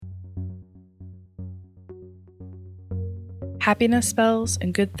Happiness Spells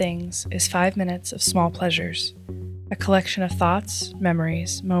and Good Things is 5 minutes of small pleasures, a collection of thoughts,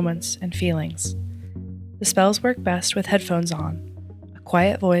 memories, moments, and feelings. The spells work best with headphones on, a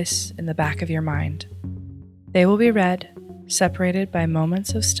quiet voice in the back of your mind. They will be read, separated by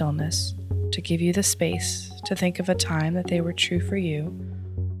moments of stillness, to give you the space to think of a time that they were true for you,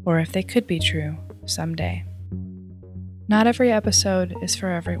 or if they could be true someday. Not every episode is for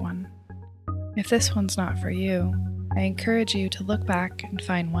everyone. If this one's not for you, I encourage you to look back and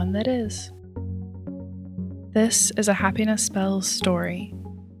find one that is. This is a Happiness Spells story.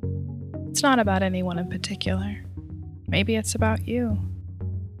 It's not about anyone in particular. Maybe it's about you.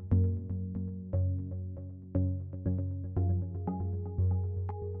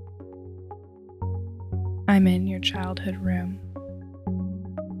 I'm in your childhood room.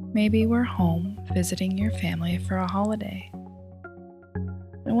 Maybe we're home visiting your family for a holiday.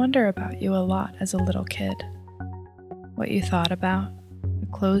 I wonder about you a lot as a little kid. What you thought about, the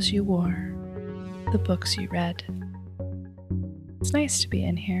clothes you wore, the books you read. It's nice to be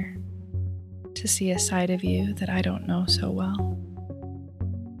in here, to see a side of you that I don't know so well.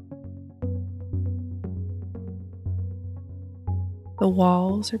 The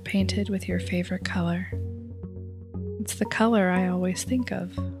walls are painted with your favorite color. It's the color I always think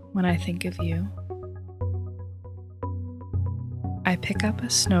of when I think of you. I pick up a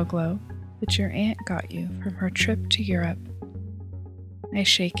snow globe that your aunt got you from her trip to Europe. I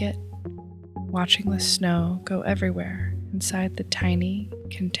shake it, watching the snow go everywhere inside the tiny,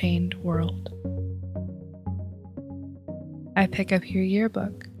 contained world. I pick up your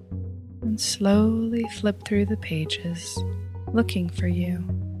yearbook and slowly flip through the pages, looking for you,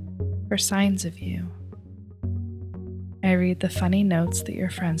 for signs of you. I read the funny notes that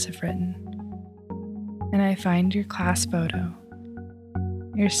your friends have written, and I find your class photo.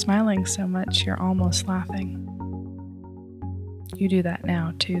 You're smiling so much you're almost laughing. You do that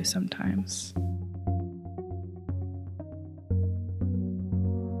now too sometimes.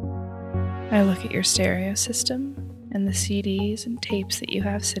 I look at your stereo system and the CDs and tapes that you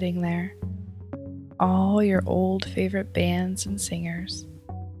have sitting there. All your old favorite bands and singers.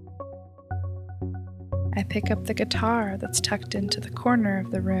 I pick up the guitar that's tucked into the corner of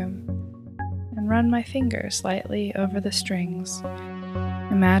the room and run my fingers lightly over the strings,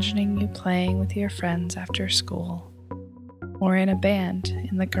 imagining you playing with your friends after school, or in a band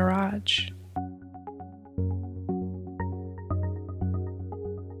in the garage.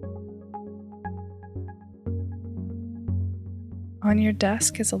 On your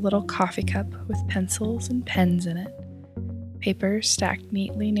desk is a little coffee cup with pencils and pens in it, papers stacked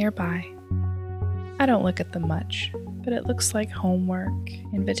neatly nearby. I don't look at them much, but it looks like homework,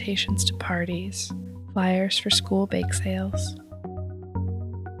 invitations to parties, flyers for school bake sales.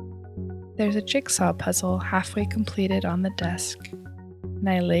 There's a jigsaw puzzle halfway completed on the desk, and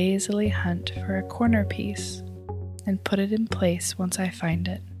I lazily hunt for a corner piece and put it in place once I find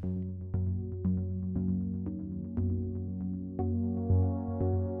it.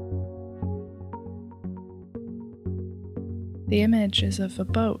 The image is of a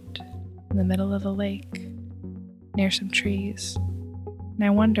boat in the middle of a lake, near some trees, and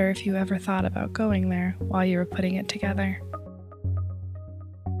I wonder if you ever thought about going there while you were putting it together.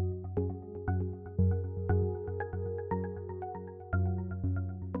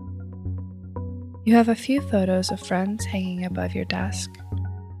 You have a few photos of friends hanging above your desk.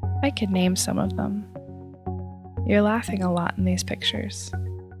 I could name some of them. You're laughing a lot in these pictures.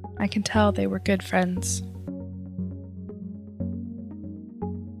 I can tell they were good friends.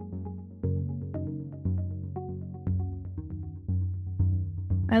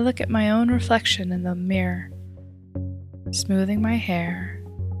 I look at my own reflection in the mirror, smoothing my hair,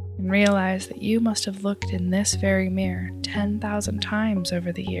 and realize that you must have looked in this very mirror 10,000 times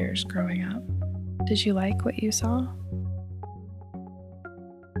over the years growing up. Did you like what you saw?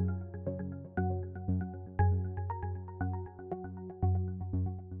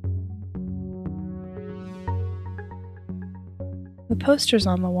 The posters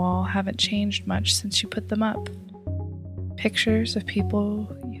on the wall haven't changed much since you put them up. Pictures of people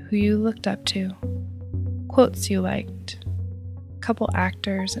who you looked up to, quotes you liked, a couple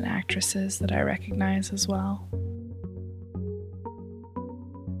actors and actresses that I recognize as well.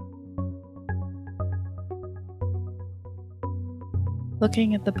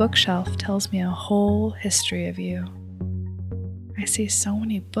 Looking at the bookshelf tells me a whole history of you. I see so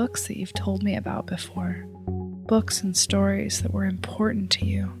many books that you've told me about before, books and stories that were important to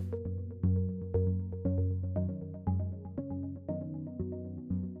you.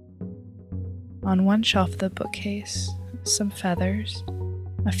 On one shelf of the bookcase, some feathers,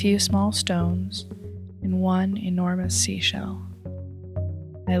 a few small stones, in one enormous seashell.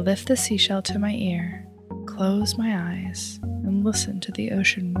 I lift the seashell to my ear, close my eyes, and listen to the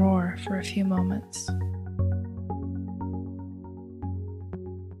ocean roar for a few moments.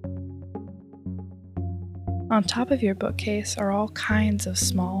 On top of your bookcase are all kinds of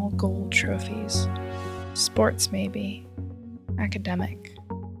small gold trophies. Sports, maybe. Academic.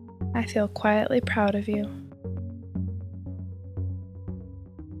 I feel quietly proud of you.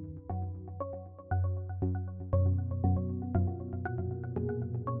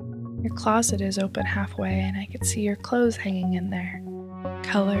 Your closet is open halfway, and I can see your clothes hanging in there.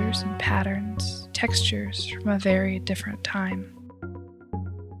 Colors and patterns, textures from a very different time.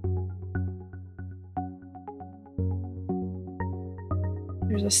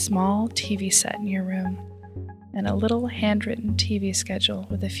 There's a small TV set in your room, and a little handwritten TV schedule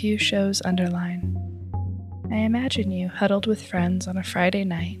with a few shows underlined. I imagine you huddled with friends on a Friday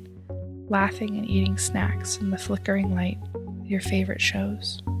night, laughing and eating snacks in the flickering light of your favorite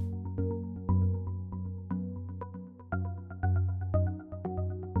shows.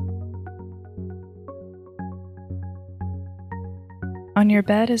 On your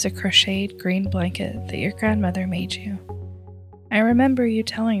bed is a crocheted green blanket that your grandmother made you. I remember you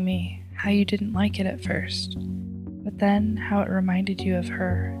telling me how you didn't like it at first, but then how it reminded you of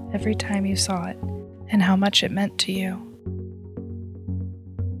her every time you saw it, and how much it meant to you.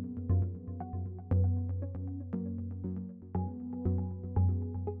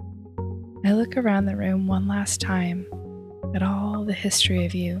 I look around the room one last time at all the history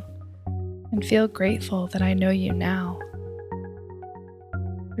of you, and feel grateful that I know you now.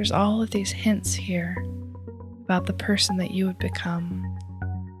 There's all of these hints here about the person that you would become,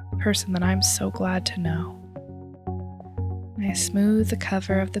 the person that I'm so glad to know. I smooth the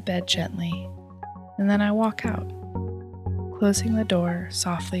cover of the bed gently, and then I walk out, closing the door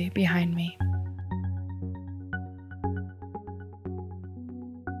softly behind me.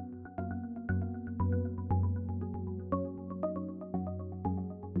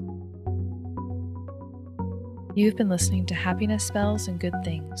 You've been listening to Happiness Spells and Good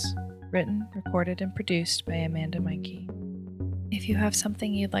Things, written, recorded, and produced by Amanda Mikey. If you have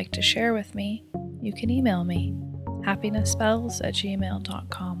something you'd like to share with me, you can email me,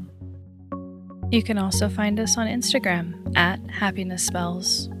 happinessspells@gmail.com. You can also find us on Instagram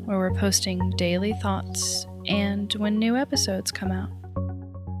 @happinessspells, where we're posting daily thoughts and when new episodes come out.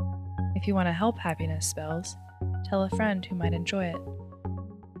 If you want to help Happiness Spells, tell a friend who might enjoy it.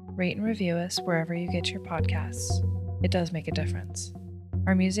 Rate and review us wherever you get your podcasts. It does make a difference.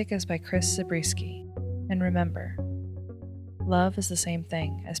 Our music is by Chris Zabriskie. And remember, love is the same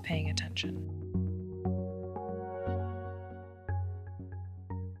thing as paying attention.